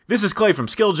This is Clay from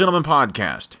Skill Gentleman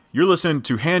Podcast. You're listening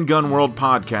to Handgun World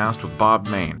Podcast with Bob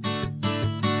Mayne.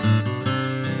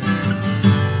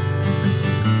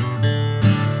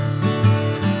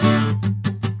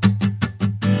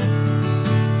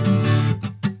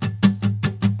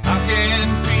 How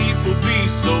can people be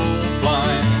so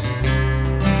blind,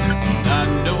 not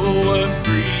know what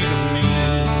freedom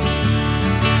means?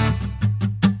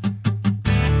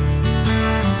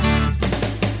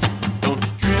 Don't you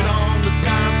tread on the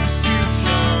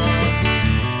Constitution,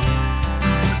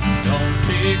 don't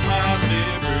take my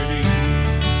liberty.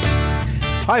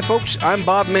 Hi folks, I'm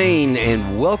Bob Mayne,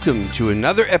 and welcome to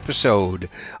another episode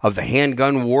of the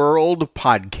Handgun World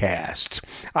Podcast.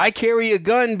 I carry a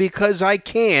gun because I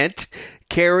can't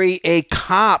carry a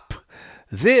cop.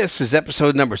 This is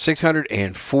episode number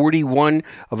 641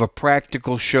 of A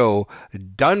Practical Show,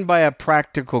 done by a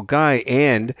practical guy,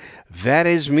 and that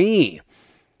is me.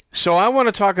 So I want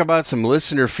to talk about some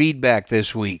listener feedback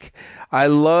this week. I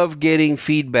love getting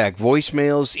feedback,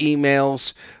 voicemails,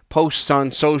 emails, posts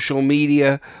on social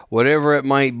media, whatever it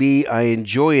might be. I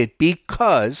enjoy it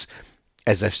because,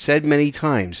 as I've said many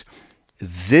times,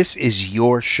 this is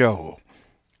your show.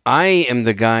 I am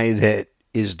the guy that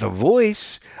is the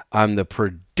voice. I'm the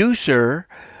producer,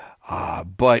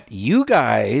 but you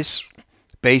guys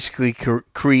basically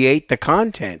create the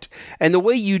content. And the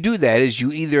way you do that is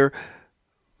you either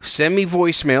send me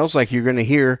voicemails like you're going to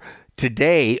hear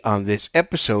today on this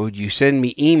episode. You send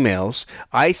me emails.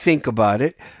 I think about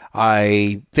it.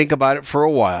 I think about it for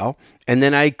a while, and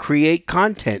then I create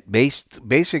content based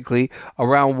basically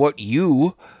around what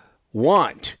you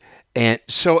want. And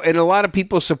a lot of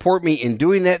people support me in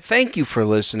doing that. Thank you for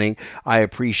listening. I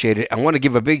appreciate it. I want to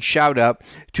give a big shout out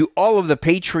to all of the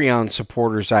Patreon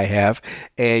supporters I have.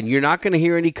 And you're not going to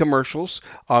hear any commercials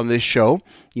on this show.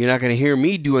 You're not going to hear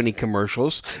me do any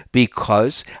commercials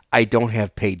because I don't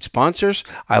have paid sponsors.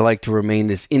 I like to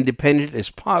remain as independent as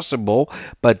possible,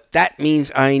 but that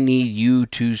means I need you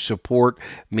to support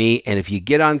me. And if you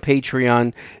get on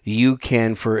Patreon, you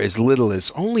can, for as little as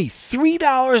only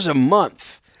 $3 a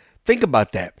month. Think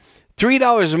about that.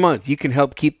 $3 a month, you can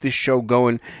help keep this show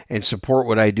going and support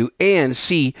what I do and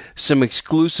see some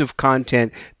exclusive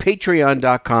content.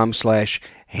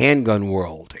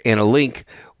 Patreon.com/handgunworld. And a link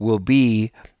will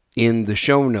be in the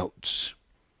show notes.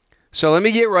 So let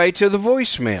me get right to the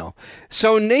voicemail.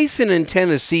 So Nathan in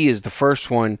Tennessee is the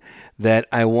first one that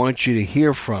I want you to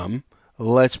hear from.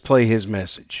 Let's play his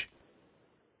message.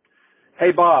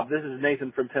 Hey, Bob, this is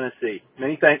Nathan from Tennessee.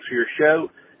 Many thanks for your show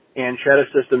and Shadow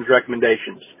Systems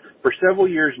recommendations. For several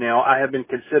years now, I have been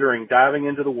considering diving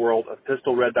into the world of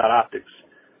pistol red dot optics.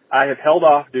 I have held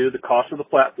off due to the cost of the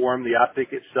platform, the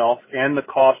optic itself, and the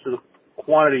cost of the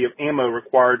quantity of ammo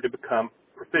required to become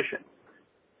proficient.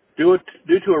 Due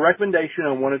to a recommendation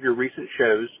on one of your recent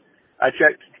shows, I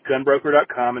checked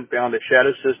gunbroker.com and found a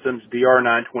Shadow Systems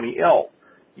DR920L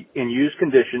in used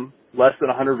condition, less than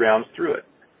 100 rounds through it,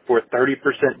 for a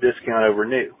 30% discount over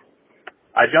new.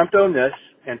 I jumped on this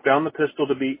and found the pistol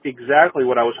to be exactly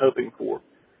what I was hoping for.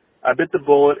 I bit the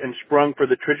bullet and sprung for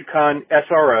the Trijicon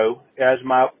SRO as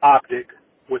my optic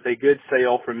with a good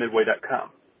sale from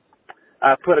Midway.com.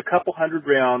 I've put a couple hundred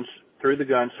rounds through the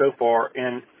gun so far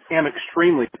and am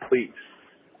extremely pleased.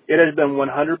 It has been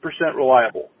 100%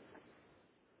 reliable.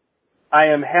 I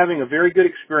am having a very good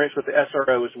experience with the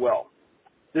SRO as well.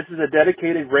 This is a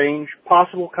dedicated range,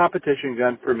 possible competition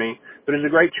gun for me, but is a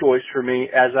great choice for me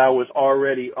as I was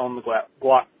already on the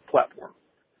Glock platform.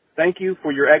 Thank you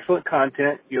for your excellent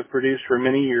content you have produced for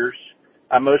many years.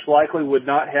 I most likely would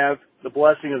not have the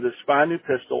blessing of this fine new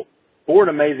pistol for an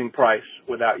amazing price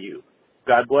without you.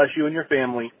 God bless you and your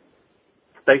family.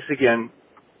 Thanks again,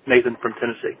 Nathan from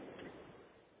Tennessee.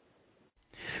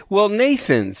 Well,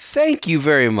 Nathan, thank you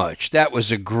very much. That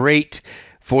was a great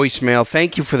voicemail.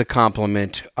 Thank you for the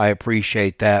compliment. I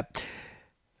appreciate that.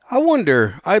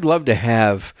 I'd love to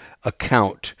have a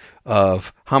count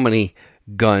of how many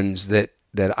guns that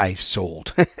I've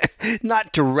sold.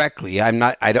 Not directly. I'm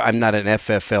not an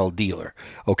FFL dealer.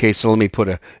 Okay, so let me put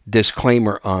a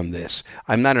disclaimer on this.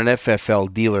 I'm not an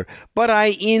FFL dealer, but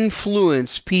I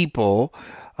influence people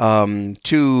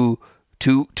to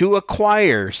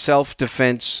acquire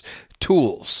self-defense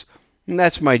tools. And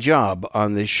that's my job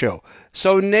on this show.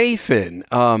 So Nathan,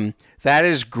 that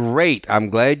is great. I'm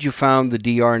glad you found the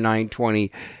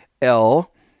DR920L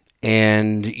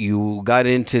and you got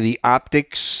into the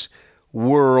optics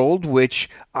world, which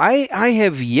I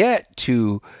have yet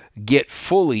to get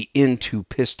fully into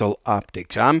pistol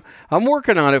optics. I'm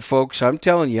working on it, folks. I'm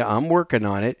telling you, I'm working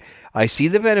on it. I see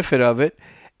the benefit of it,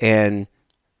 and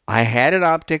I had an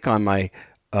optic on my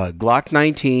Glock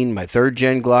 19, my 3rd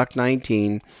gen Glock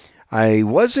 19. I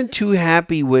wasn't too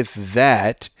happy with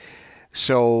that,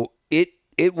 so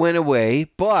it went away,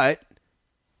 but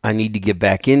I need to get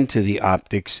back into the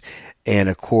optics. And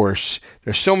of course,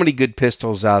 there's so many good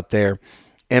pistols out there,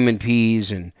 M&Ps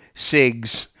and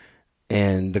SIGs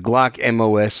and the Glock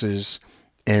MOSs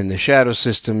and the Shadow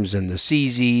Systems and the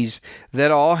CZs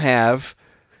that all have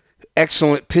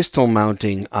excellent pistol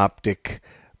mounting optics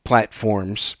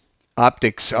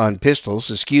on pistols,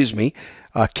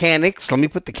 Canex, let me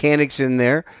put the Canex in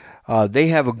there. They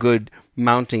have a good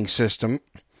mounting system.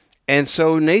 And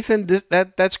so, Nathan,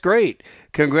 that's great.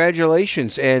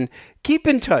 Congratulations. And keep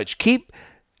in touch.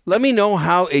 Let me know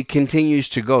how it continues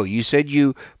to go. You said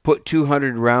you put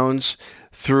 200 rounds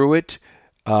through it.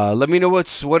 Let me know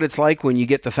what it's like when you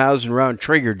get the 1,000-round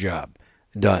trigger job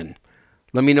done.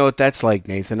 Let me know what that's like,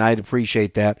 Nathan. I'd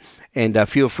appreciate that. And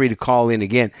feel free to call in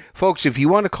again. Folks, if you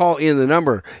want to call in, the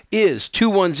number is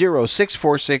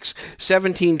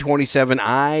 210-646-1727.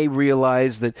 I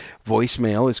realize that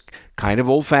voicemail is kind of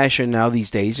old-fashioned now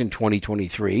these days in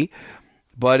 2023,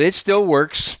 but it still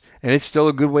works, and it's still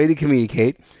a good way to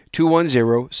communicate.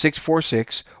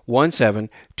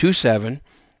 210-646-1727.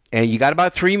 And you got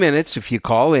about 3 minutes. If you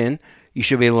call in, you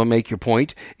should be able to make your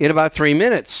point in about 3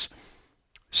 minutes.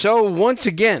 So once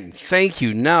again, thank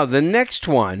you. Now, the next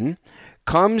one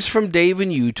comes from Dave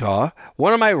in Utah,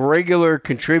 one of my regular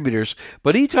contributors,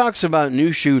 but he talks about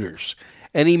new shooters,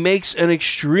 and he makes an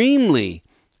extremely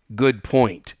good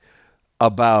point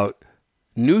about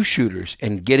new shooters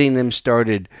and getting them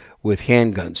started with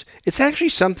handguns. It's actually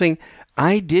something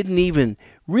I didn't even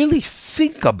really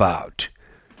think about.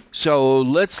 So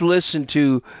let's listen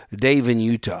to Dave in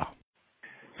Utah.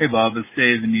 Hey, Bob, it's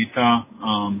Dave in Utah.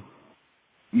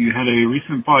 You had a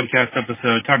recent podcast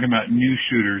episode talking about new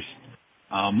shooters.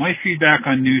 My feedback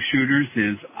on new shooters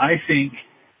is I think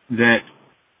that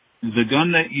the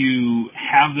gun that you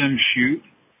have them shoot,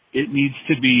 you need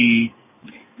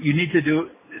to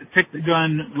pick the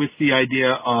gun with the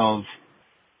idea of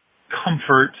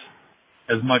comfort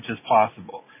as much as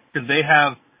possible. Because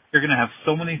they're going to have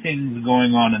so many things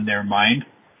going on in their mind,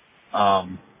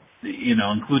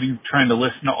 including trying to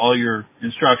listen to all your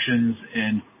instructions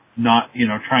and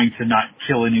trying to not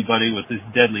kill anybody with this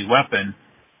deadly weapon.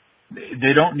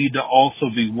 They don't need to also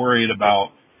be worried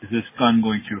about, is this gun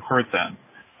going to hurt them?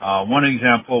 One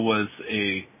example was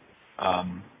a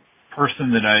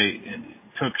person that I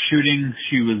took shooting.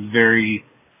 She was very,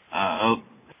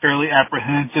 fairly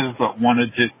apprehensive, but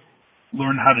wanted to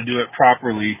learn how to do it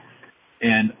properly.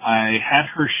 And I had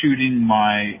her shooting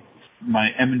my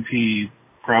M&P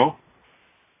Pro.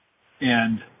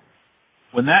 And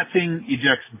when that thing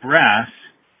ejects brass,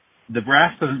 the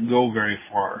brass doesn't go very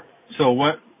far. So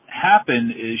what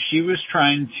happened is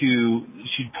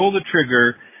she'd pull the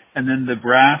trigger, and then the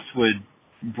brass would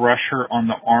brush her on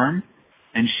the arm,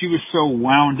 and she was so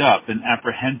wound up and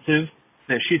apprehensive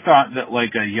that she thought that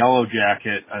like a yellow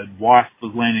jacket, a wasp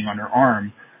was landing on her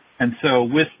arm. And so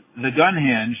with the gun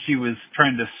hand, she was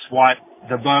trying to swat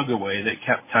the bug away that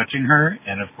kept touching her,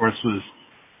 and of course was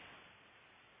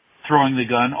throwing the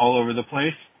gun all over the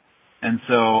place. And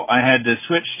so I had to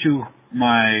switch to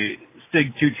my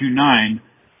SIG 229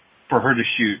 for her to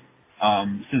shoot.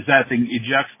 Since that thing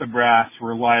ejects the brass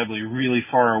reliably really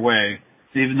far away,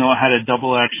 even though it had a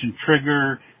double action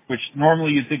trigger, which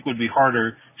normally you'd think would be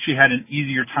harder, she had an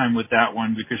easier time with that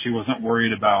one because she wasn't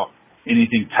worried about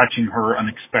anything touching her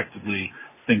unexpectedly,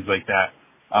 things like that.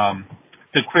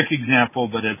 It's a quick example,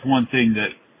 but it's one thing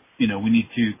that, we need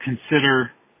to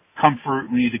consider comfort.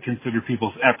 We need to consider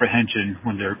people's apprehension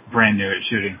when they're brand new at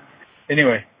shooting.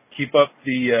 Anyway, keep up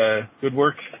the good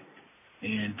work,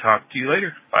 and talk to you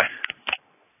later. Bye.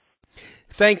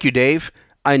 Thank you, Dave.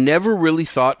 I never really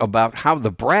thought about how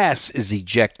the brass is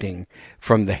ejecting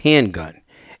from the handgun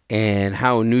and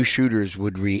how new shooters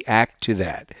would react to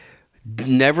that.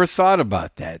 Never thought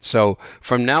about that. So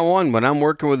from now on, when I'm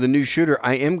working with a new shooter,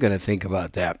 I am going to think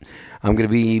about that. I'm going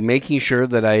to be making sure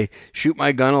that I shoot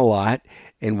my gun a lot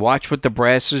and watch what the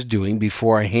brass is doing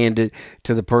before I hand it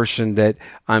to the person that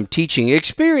I'm teaching.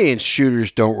 Experienced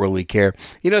shooters don't really care.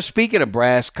 Speaking of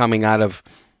brass coming out of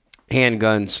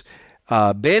handguns,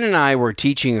 Ben and I were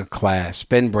teaching a class,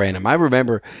 Ben Branham. I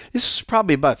remember this was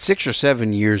probably about 6 or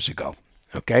 7 years ago,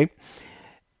 okay?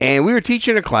 And we were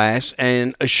teaching a class,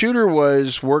 and a shooter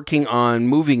was working on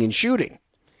moving and shooting.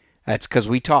 That's because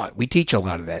we teach a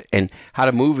lot of that, and how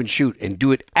to move and shoot and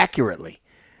do it accurately.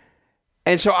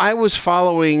 And so I was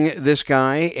following this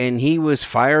guy, and he was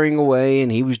firing away,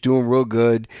 and he was doing real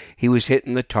good. He was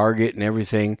hitting the target and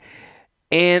everything.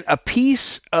 And a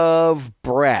piece of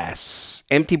brass,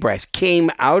 empty brass,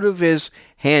 came out of his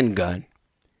handgun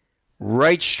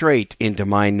right straight into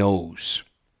my nose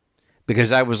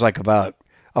because I was like about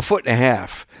 1.5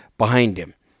 feet behind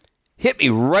him. Hit me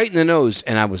right in the nose,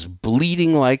 and I was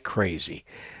bleeding like crazy.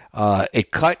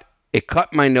 It cut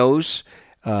my nose.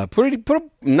 Put a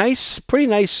pretty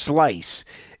nice slice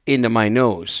into my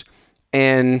nose,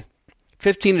 and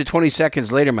 15 to 20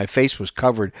 seconds later, my face was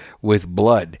covered with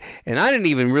blood, and I didn't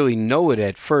even really know it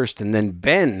at first. And then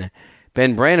Ben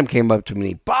Branham came up to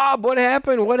me, Bob, what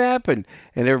happened? What happened?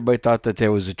 And everybody thought that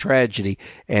there was a tragedy,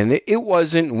 and it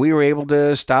wasn't. We were able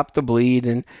to stop the bleed,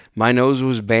 and my nose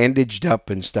was bandaged up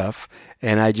and stuff,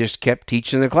 and I just kept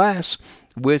teaching the class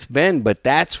with Ben. But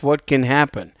that's what can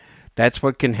happen. That's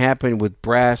what can happen with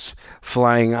brass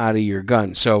flying out of your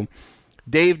gun. So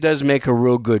Dave does make a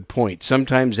real good point.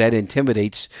 Sometimes that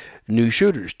intimidates new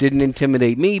shooters. Didn't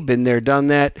intimidate me. Been there, done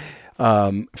that.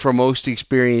 For most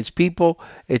experienced people,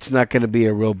 it's not going to be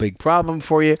a real big problem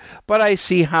for you, but I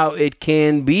see how it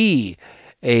can be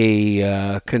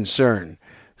a concern.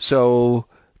 So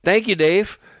thank you,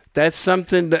 Dave. That's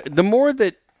something that the more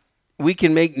that we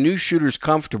can make new shooters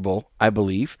comfortable, I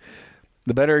believe,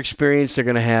 the better experience they're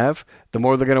going to have, the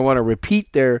more they're going to want to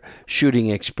repeat their shooting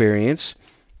experience.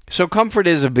 So comfort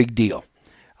is a big deal.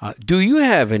 Do you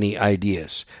have any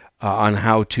ideas on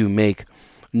how to make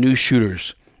new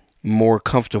shooters more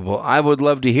comfortable? I would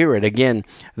love to hear it. Again,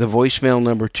 the voicemail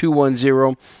number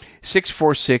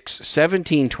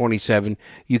 210-646-1727.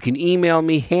 You can email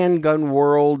me,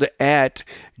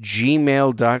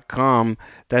 handgunworld@gmail.com.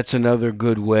 That's another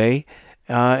good way.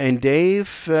 And Dave,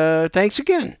 thanks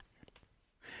again.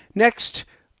 Next,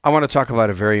 I want to talk about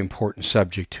a very important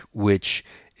subject, which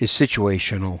is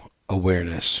situational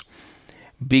awareness.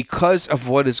 Because of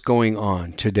what is going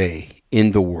on today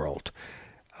in the world,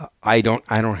 I don't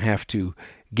have to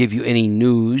give you any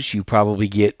news. You probably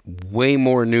get way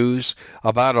more news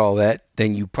about all that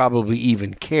than you probably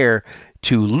even care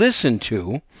to listen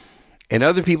to, and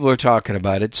other people are talking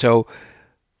about it. So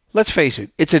let's face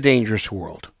it, it's a dangerous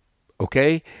world,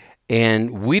 okay?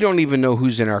 And we don't even know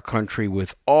who's in our country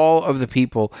with all of the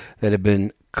people that have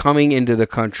been coming into the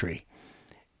country,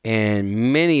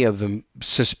 and many of them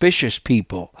suspicious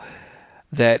people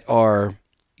that are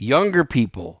younger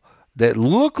people that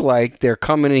look like they're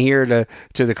coming in here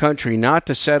to the country not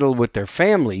to settle with their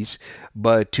families,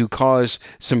 but to cause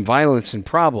some violence and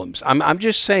problems. I'm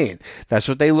just saying, that's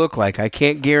what they look like. I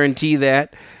can't guarantee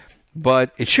that,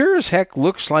 but it sure as heck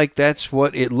looks like that's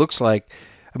what it looks like.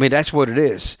 I mean, that's what it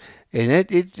is. And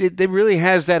it really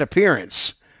has that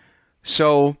appearance.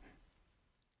 So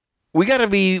we gotta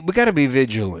be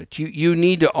vigilant. You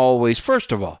need to always,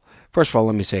 first of all,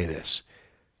 let me say this.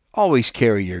 Always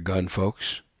carry your gun,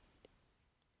 folks.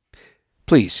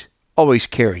 Please, always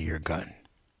carry your gun.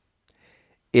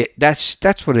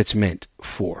 That's what it's meant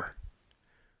for.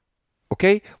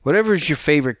 Okay? Whatever is your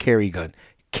favorite carry gun,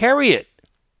 carry it.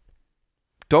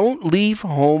 Don't leave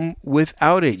home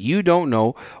without it. You don't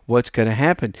know what's going to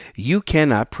happen. You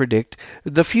cannot predict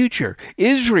the future.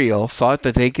 Israel thought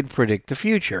that they could predict the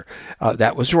future.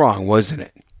 That was wrong, wasn't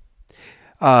it?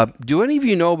 Do any of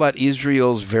you know about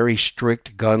Israel's very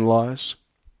strict gun laws?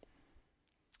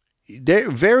 They're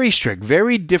very strict,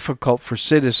 very difficult for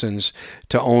citizens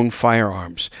to own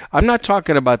firearms. I'm not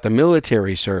talking about the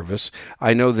military service.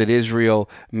 I know that Israel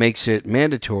makes it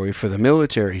mandatory for the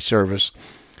military service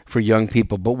for young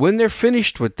people. But when they're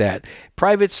finished with that,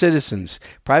 private citizens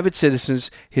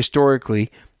historically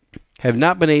have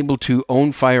not been able to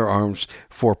own firearms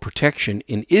for protection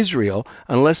in Israel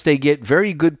unless they get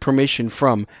very good permission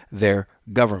from their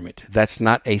government. That's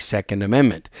not a Second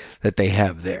Amendment that they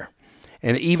have there.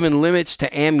 And even limits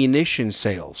to ammunition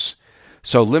sales.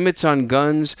 So limits on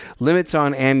guns, limits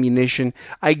on ammunition.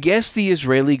 I guess the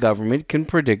Israeli government can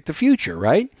predict the future,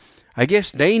 right? I guess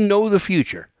they know the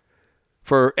future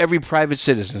for every private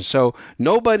citizen. So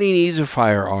nobody needs a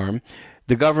firearm.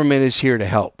 The government is here to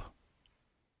help.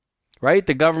 Right?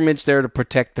 The government's there to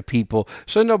protect the people,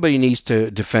 so nobody needs to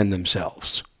defend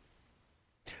themselves.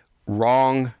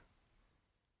 Wrong.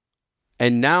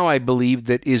 And now I believe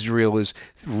that Israel is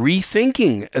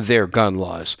rethinking their gun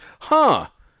laws.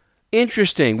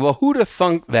 Interesting. Well, who'd have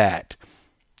thunk that?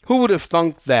 Who would have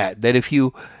thunk that? That if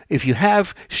you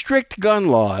have strict gun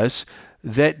laws,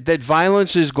 that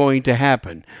violence is going to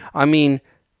happen. I mean,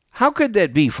 how could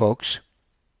that be, folks?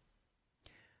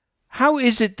 How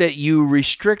is it that you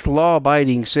restrict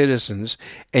law-abiding citizens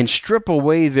and strip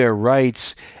away their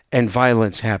rights and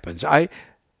violence happens?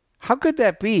 How could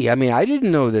that be? I mean, I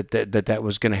didn't know that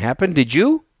was going to happen. Did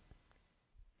you?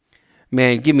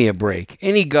 Man, give me a break.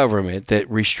 Any government that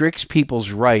restricts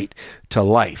people's right to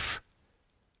life,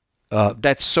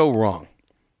 that's so wrong.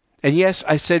 And yes,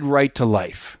 I said right to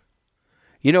life.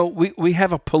 You know, we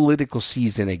have a political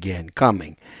season again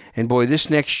coming. And boy, this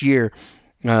next year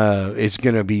is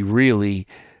going to be really,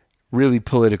 really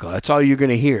political. That's all you're going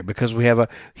to hear because we have a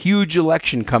huge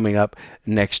election coming up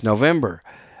next November.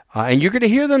 And you're going to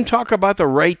hear them talk about the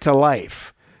right to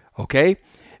life. Okay?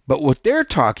 But what they're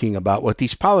talking about, what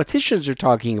these politicians are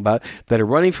talking about that are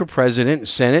running for president and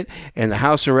Senate and the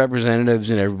House of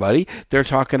Representatives and everybody, they're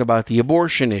talking about the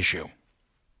abortion issue.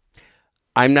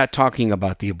 I'm not talking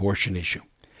about the abortion issue.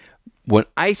 When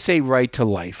I say right to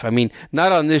life, I mean,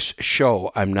 not on this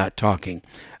show, I'm not talking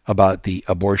about the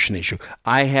abortion issue.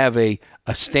 I have a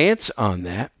stance on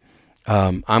that.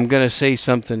 I'm going to say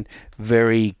something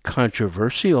very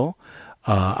controversial.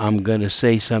 I'm going to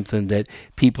say something that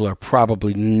people are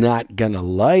probably not going to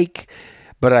like,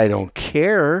 but I don't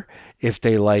care if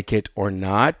they like it or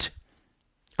not.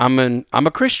 I'm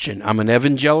a Christian. I'm an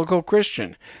evangelical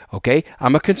Christian. Okay?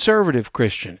 I'm a conservative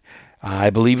Christian.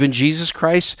 I believe in Jesus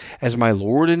Christ as my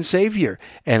Lord and Savior,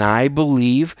 and I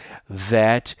believe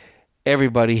that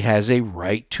everybody has a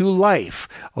right to life.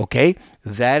 Okay?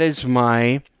 That is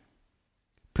my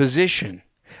position.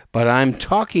 But I'm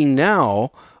talking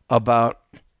now about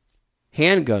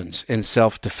handguns and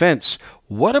self-defense.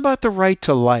 What about the right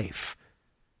to life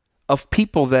of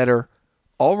people that are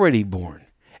already born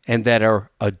and that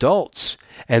are adults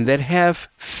and that have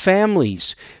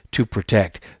families to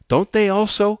protect? Don't they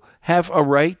also have a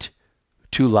right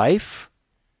to life?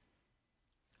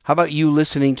 How about you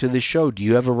listening to this show? Do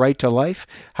you have a right to life?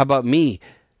 How about me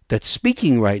that's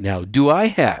speaking right now? Do I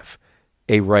have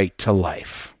a right to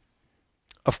life?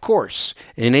 Of course.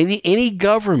 And any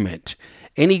government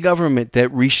that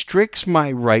restricts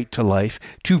my right to life,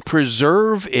 to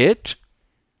preserve it,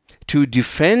 to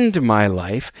defend my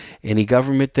life, any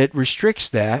government that restricts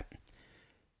that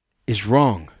is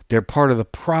wrong. They're part of the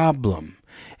problem.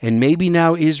 And maybe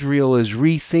now Israel is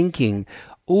rethinking,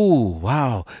 oh,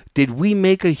 wow, did we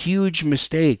make a huge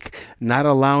mistake not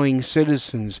allowing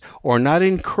citizens or not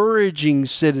encouraging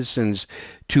citizens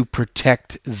to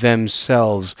protect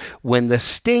themselves when the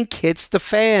stink hits the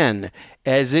fan,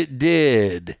 as it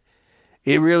did?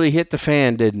 It really hit the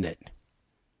fan, didn't it?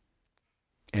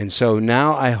 And so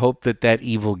now I hope that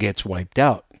evil gets wiped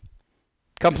out.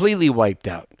 Completely wiped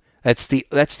out. That's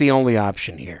the only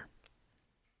option here.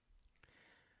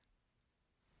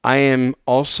 I am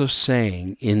also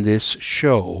saying in this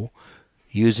show,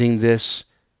 using this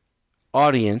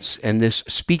audience and this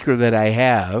speaker that I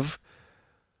have,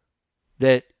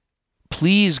 that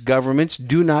please, governments,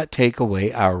 do not take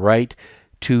away our right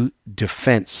to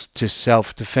defense, to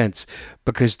self-defense,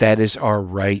 because that is our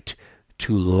right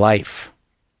to life.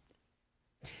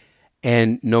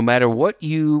 And no matter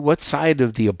what side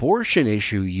of the abortion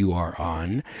issue you are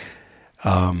on,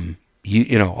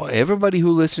 you know, everybody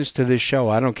who listens to this show,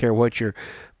 I don't care what your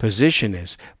position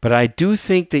is, but I do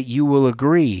think that you will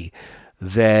agree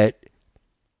that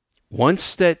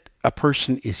once that a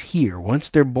person is here, once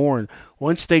they're born,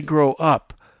 once they grow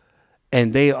up,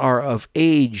 and they are of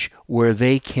age where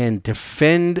they can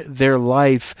defend their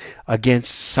life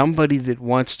against somebody that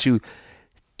wants to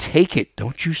take it,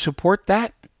 don't you support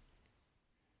that?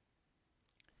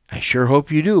 I sure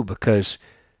hope you do, because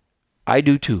I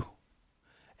do too.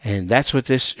 And that's what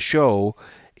this show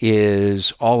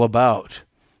is all about.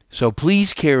 So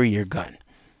please carry your gun.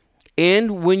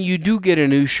 And when you do get a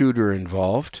new shooter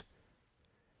involved,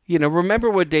 you know, remember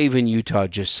what Dave in Utah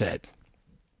just said.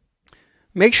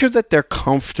 Make sure that they're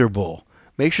comfortable.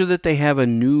 Make sure that they have a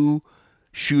new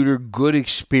shooter, a good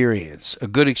experience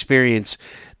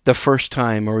the first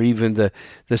time or even the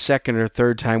second or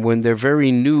third time when they're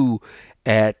very new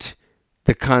at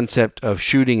the concept of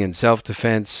shooting and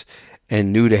self-defense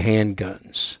and new to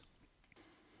handguns.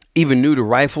 Even new to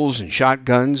rifles and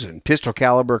shotguns and pistol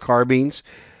caliber carbines.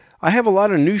 I have a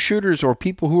lot of new shooters or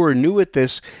people who are new at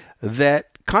this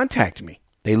that contact me.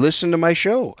 They listen to my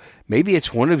show. Maybe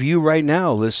it's one of you right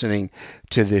now listening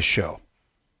to this show.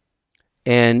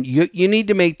 And you need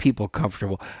to make people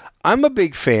comfortable. I'm a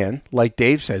big fan, like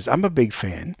Dave says, I'm a big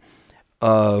fan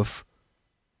of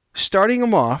starting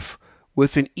them off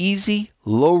with an easy,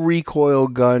 low recoil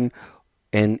gun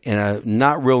and a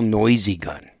not real noisy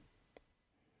gun.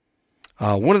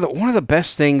 One of the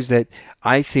best things that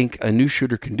I think a new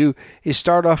shooter can do is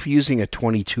start off using a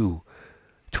 22.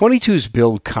 22s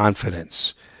build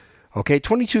confidence. Okay,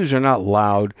 22s are not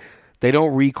loud. They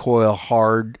don't recoil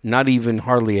hard, not even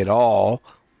hardly at all.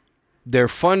 They're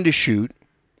fun to shoot.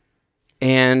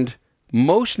 And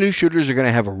most new shooters are going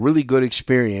to have a really good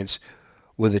experience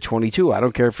with a 22. I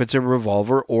don't care if it's a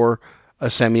revolver or a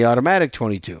semi-automatic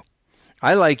 22.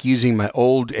 I like using my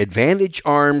old Advantage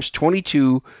Arms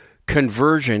 22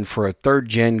 conversion for a 3rd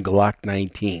Gen Glock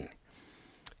 19.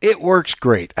 It works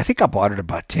great. I think I bought it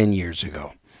about 10 years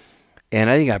ago. And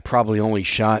I think I probably only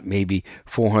shot maybe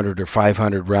 400 or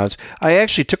 500 rounds. I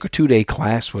actually took a 2-day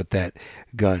class with that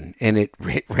gun, and it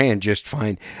ran just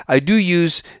fine. I do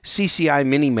use CCI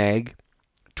Mini Mag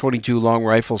 22 long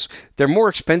rifles. They're more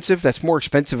expensive. That's more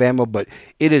expensive ammo, but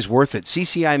it is worth it.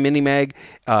 CCI Mini Mag,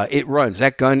 it runs.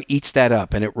 That gun eats that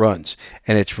up, and it runs,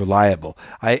 and it's reliable.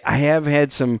 I have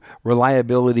had some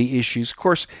reliability issues. Of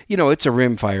course, it's a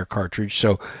rimfire cartridge,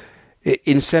 so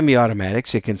in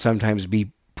semi-automatics, it can sometimes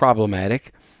be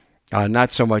problematic.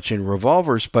 Not so much in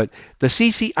revolvers, but the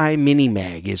CCI Mini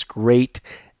Mag is great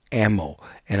ammo,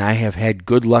 and I have had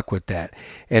good luck with that.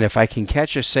 And if I can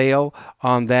catch a sale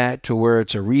on that to where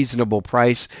it's a reasonable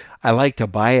price, I like to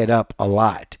buy it up a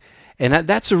lot. And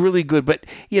that's a really good, but,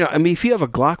 if you have a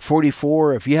Glock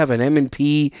 44, if you have an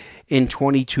M&P in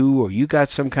 22, or you got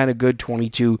some kind of good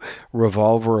 22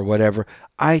 revolver or whatever,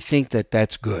 I think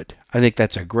that's good. I think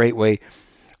that's a great way.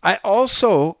 It's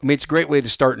a great way to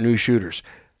start new shooters.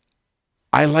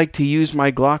 I like to use my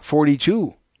Glock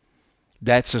 42.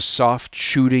 That's a soft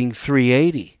shooting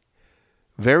 380.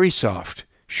 Very soft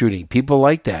shooting. People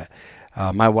like that.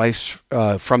 My wife's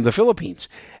from the Philippines,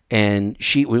 and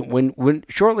she when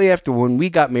shortly after when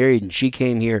we got married and she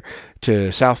came here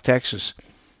to South Texas,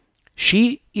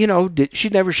 she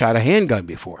never shot a handgun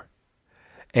before,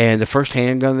 and the first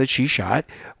handgun that she shot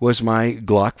was my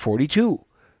Glock 42.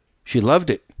 She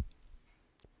loved it.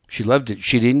 She loved it.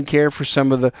 She didn't care for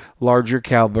some of the larger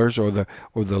calibers or the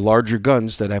larger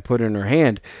guns that I put in her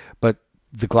hand, but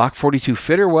the Glock 42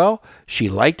 fit her well. She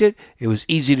liked it. It was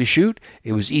easy to shoot.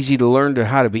 It was easy to learn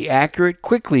how to be accurate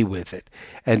quickly with it.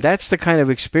 And that's the kind of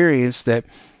experience that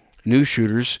new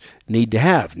shooters need to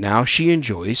have. Now she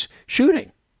enjoys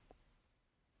shooting.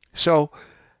 So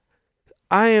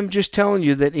I am just telling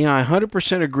you that I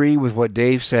 100% agree with what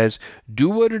Dave says. Do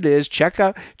what it is. Check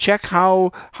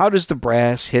how does the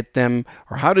brass hit them,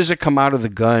 or how does it come out of the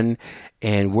gun,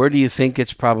 and where do you think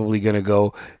it's probably going to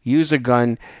go. Use a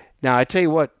gun. Now I tell you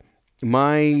what,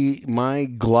 my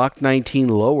Glock 19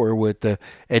 lower with the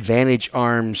Advantage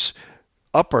Arms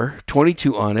upper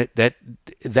 22 on it,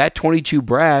 that 22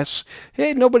 brass,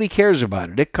 hey, nobody cares about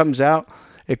it. It comes out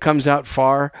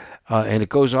far. And it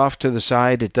goes off to the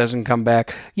side. It doesn't come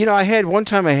back. I had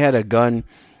a gun,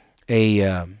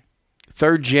 a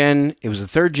 3rd Gen. It was a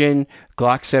 3rd Gen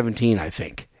Glock 17, I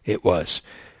think it was,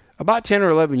 about 10 or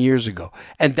 11 years ago.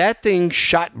 And that thing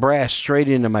shot brass straight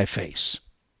into my face.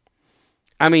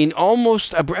 I mean,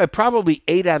 almost, probably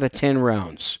 8 out of 10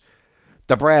 rounds.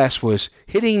 The brass was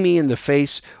hitting me in the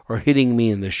face or hitting me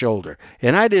in the shoulder.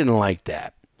 And I didn't like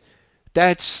that.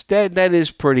 That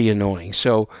is pretty annoying.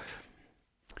 So,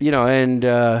 and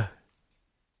I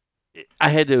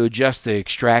had to adjust the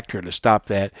extractor to stop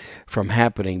that from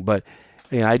happening. But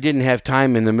I didn't have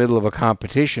time in the middle of a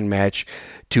competition match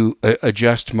to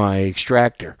adjust my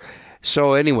extractor.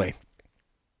 So anyway,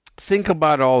 think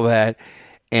about all that.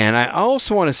 And I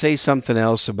also want to say something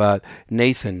else about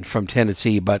Nathan from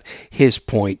Tennessee, about his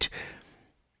point.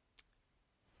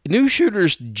 New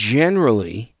shooters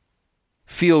generally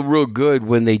feel real good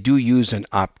when they do use an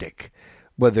optic,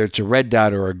 whether it's a red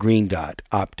dot or a green dot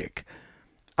optic.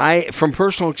 From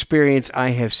personal experience,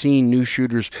 I have seen new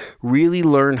shooters really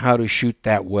learn how to shoot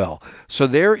that well. So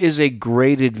there is a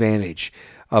great advantage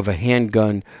of a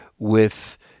handgun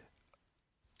with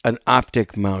an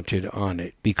optic mounted on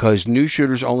it, because new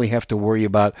shooters only have to worry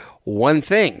about one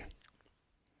thing.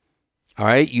 All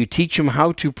right, you teach them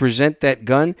how to present that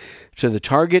gun to the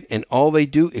target, and all they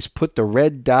do is put the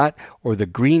red dot or the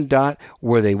green dot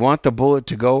where they want the bullet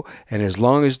to go, and as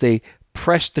long as they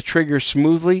press the trigger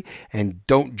smoothly and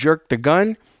don't jerk the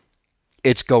gun,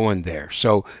 it's going there.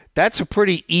 So that's a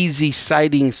pretty easy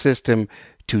sighting system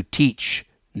to teach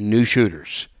new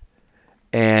shooters.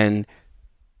 And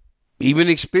even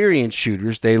experienced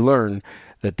shooters, they learn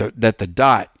that the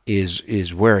dot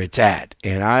is where it's at.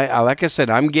 And I like I said,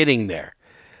 I'm getting there.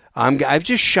 I've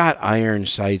just shot iron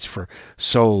sights for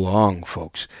so long,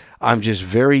 folks. I'm just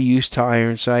very used to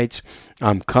iron sights.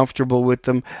 I'm comfortable with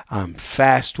them. I'm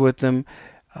fast with them.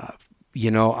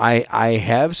 I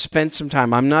have spent some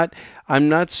time. I'm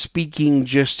not speaking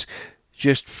just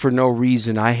for no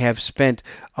reason. I have spent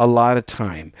a lot of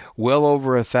time, well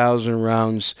over 1,000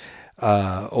 rounds,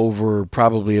 over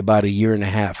probably about a year and a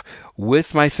half,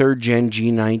 with my 3rd Gen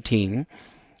G19,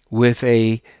 with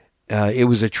it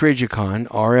was a Trijicon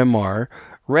RMR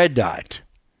red dot,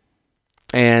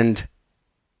 and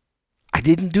I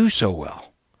didn't do so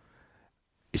well.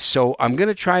 So I'm going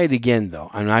to try it again, though.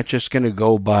 I'm not just going to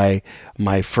go by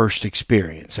my first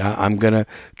experience. I'm going to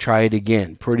try it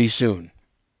again pretty soon.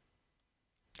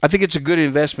 I think it's a good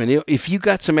investment. If you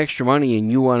got some extra money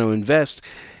and you want to invest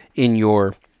in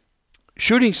your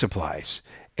shooting supplies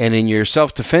and in your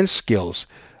self-defense skills,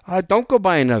 don't go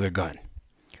buy another gun.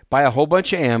 Buy a whole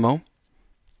bunch of ammo,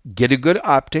 get a good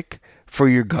optic for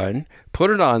your gun, put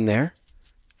it on there,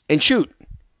 and shoot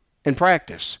and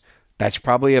practice. That's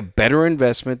probably a better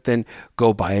investment than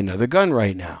go buy another gun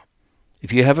right now.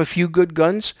 If you have a few good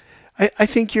guns, I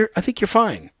think you're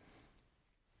fine.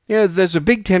 You know, there's a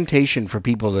big temptation for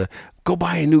people to go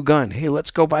buy a new gun. Hey,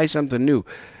 let's go buy something new.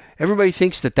 Everybody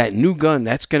thinks that new gun,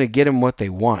 that's going to get them what they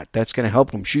want. That's going to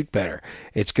help them shoot better.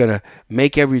 It's going to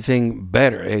make everything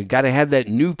better. You got to have that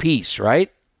new piece,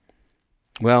 right?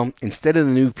 Well, instead of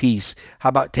the new piece, how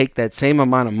about take that same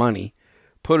amount of money,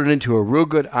 put it into a real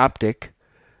good optic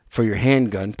for your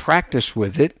handgun, practice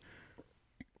with it,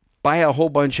 buy a whole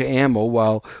bunch of ammo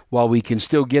while we can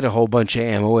still get a whole bunch of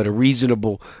ammo at a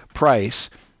reasonable price.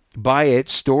 Buy it,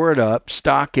 store it up,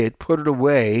 stock it, put it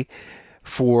away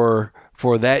for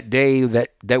that day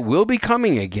that will be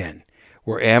coming again,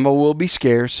 where ammo will be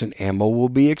scarce and ammo will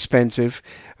be expensive,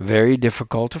 very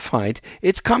difficult to find.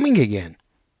 It's coming again.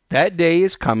 That day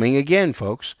is coming again,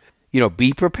 folks. You know,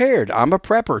 be prepared. I'm a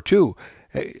prepper too.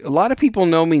 A lot of people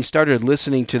know me and started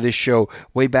listening to this show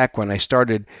way back when I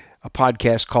started a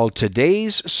podcast called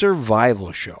Today's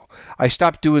Survival Show. I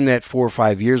stopped doing that 4 or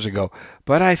 5 years ago,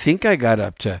 but I think I got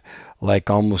up to like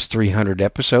almost 300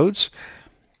 episodes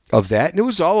of that, and it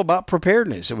was all about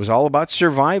preparedness. It was all about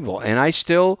survival, and I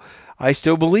still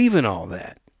believe in all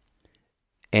that.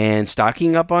 And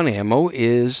stocking up on ammo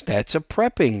that's a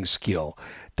prepping skill.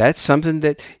 That's something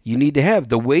that you need to have.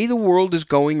 The way the world is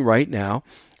going right now,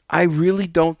 I really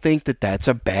don't think that that's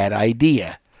a bad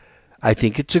idea. I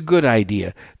think it's a good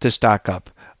idea to stock up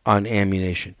on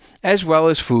ammunition, as well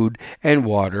as food and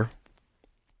water,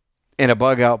 and a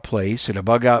bug-out place, and a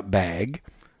bug-out bag,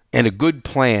 and a good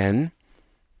plan.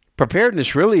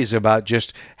 Preparedness really is about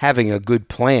just having a good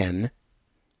plan,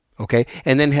 okay?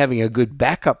 And then having a good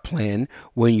backup plan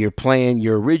when your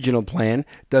original plan,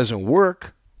 doesn't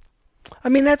work. I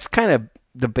mean, that's kind of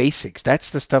the basics.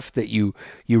 That's the stuff that you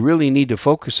really need to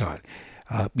focus on.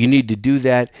 You need to do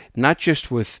that not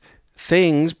just with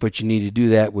things, but you need to do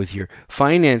that with your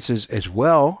finances as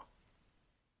well.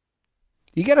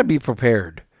 You got to be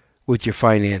prepared with your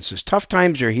finances. Tough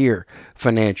times are here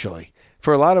financially.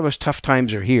 For a lot of us, tough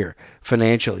times are here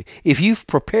financially. If you've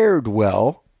prepared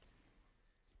well,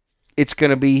 it's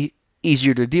going to be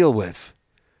easier to deal with.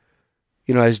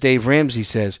 You know, as Dave Ramsey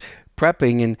says,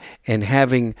 prepping and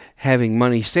having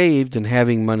money saved and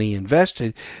having money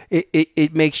invested,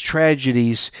 it makes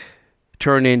tragedies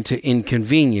turn into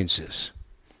inconveniences.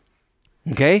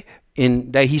 Okay?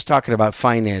 In that, he's talking about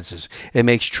finances. It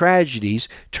makes tragedies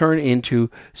turn into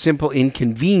simple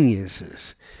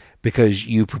inconveniences because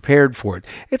you prepared for it.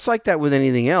 It's like that with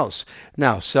anything else.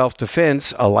 Now,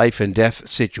 self-defense, a life and death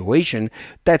situation,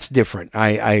 that's different. I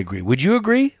agree. Would you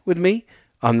agree with me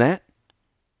on that?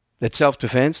 That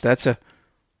self-defense, that's a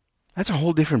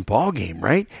whole different ballgame,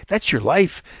 right? That's your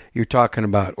life you're talking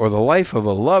about, or the life of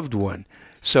a loved one.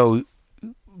 So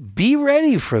be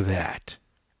ready for that.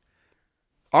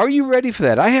 Are you ready for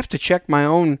that? I have to check my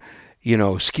own,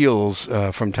 skills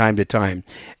from time to time,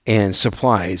 and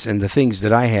supplies and the things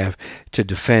that I have to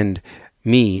defend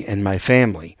me and my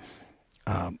family.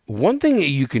 One thing that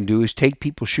you can do is take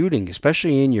people shooting,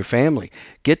 especially in your family.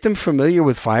 Get them familiar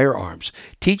with firearms.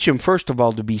 Teach them, first of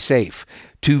all, to be safe.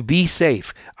 To be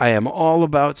safe. I am all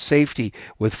about safety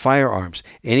with firearms.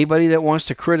 Anybody that wants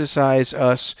to criticize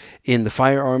us in the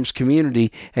firearms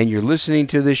community and you're listening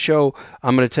to this show,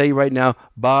 I'm going to tell you right now,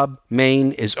 Bob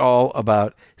Mayne is all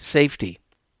about safety.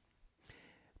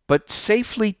 But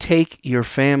safely take your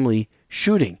family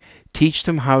shooting. Teach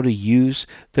them how to use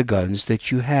the guns that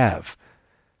you have.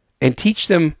 And teach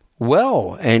them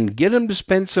well and get them to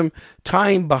spend some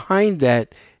time behind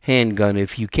that handgun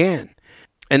if you can.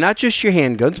 And not just your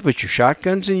handguns, but your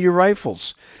shotguns and your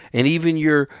rifles. And even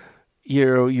your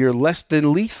less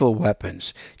than lethal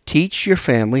weapons. Teach your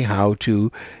family how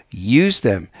to use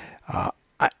them.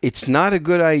 It's not a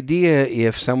good idea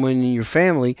if someone in your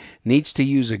family needs to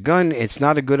use a gun. It's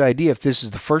not a good idea if this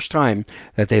is the first time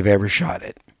that they've ever shot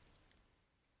it.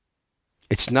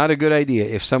 It's not a good idea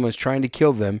if someone's trying to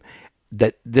kill them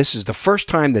that this is the first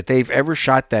time that they've ever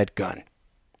shot that gun.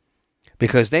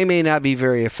 Because they may not be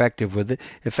very effective with it.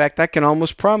 In fact, I can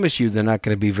almost promise you they're not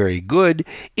going to be very good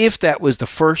if that was the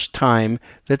first time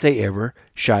that they ever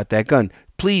shot that gun.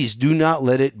 Please do not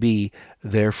let it be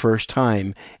their first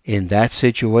time in that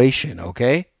situation,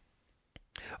 okay?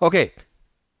 Okay,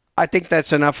 I think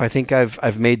that's enough. I think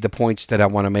I've made the points that I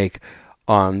want to make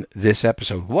on this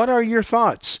episode. What are your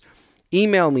thoughts?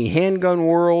 Email me,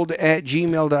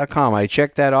 handgunworld@gmail.com. I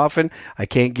check that often. I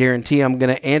can't guarantee I'm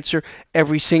going to answer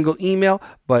every single email,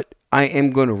 but I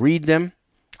am going to read them.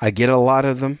 I get a lot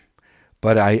of them,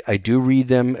 but I do read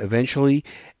them eventually,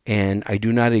 and I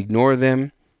do not ignore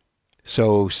them.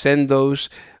 So send those.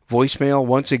 Voicemail,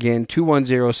 once again,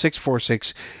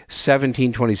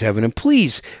 210-646-1727. And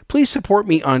please support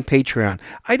me on Patreon.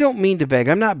 I don't mean to beg.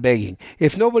 I'm not begging.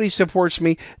 If nobody supports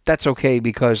me, that's okay,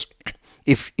 because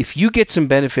if you get some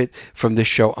benefit from this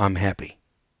show, I'm happy.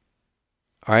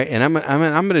 All right? And I'm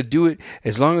going to do it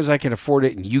as long as I can afford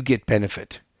it and you get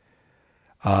benefit.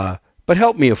 But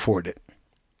help me afford it.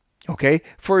 Okay?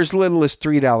 For as little as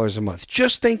 $3 a month.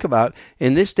 Just think about,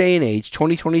 in this day and age,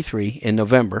 2023, in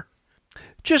November,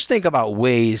 just think about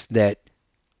ways that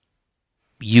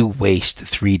you waste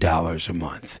 $3 a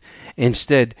month.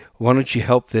 Instead, why don't you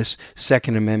help this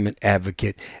Second Amendment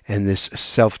advocate and this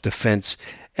self-defense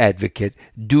advocate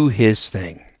do his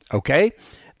thing, okay?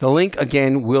 The link,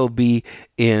 again, will be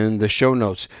in the show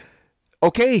notes.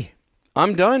 Okay,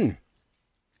 I'm done.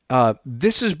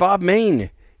 This is Bob Mayne.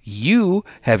 You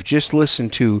have just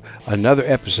listened to another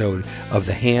episode of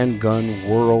the Handgun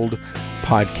World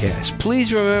Podcast.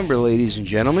 Please remember, ladies and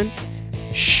gentlemen,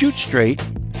 shoot straight,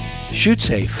 shoot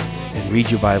safe, and read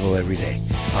your Bible every day.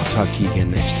 I'll talk to you again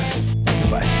next time.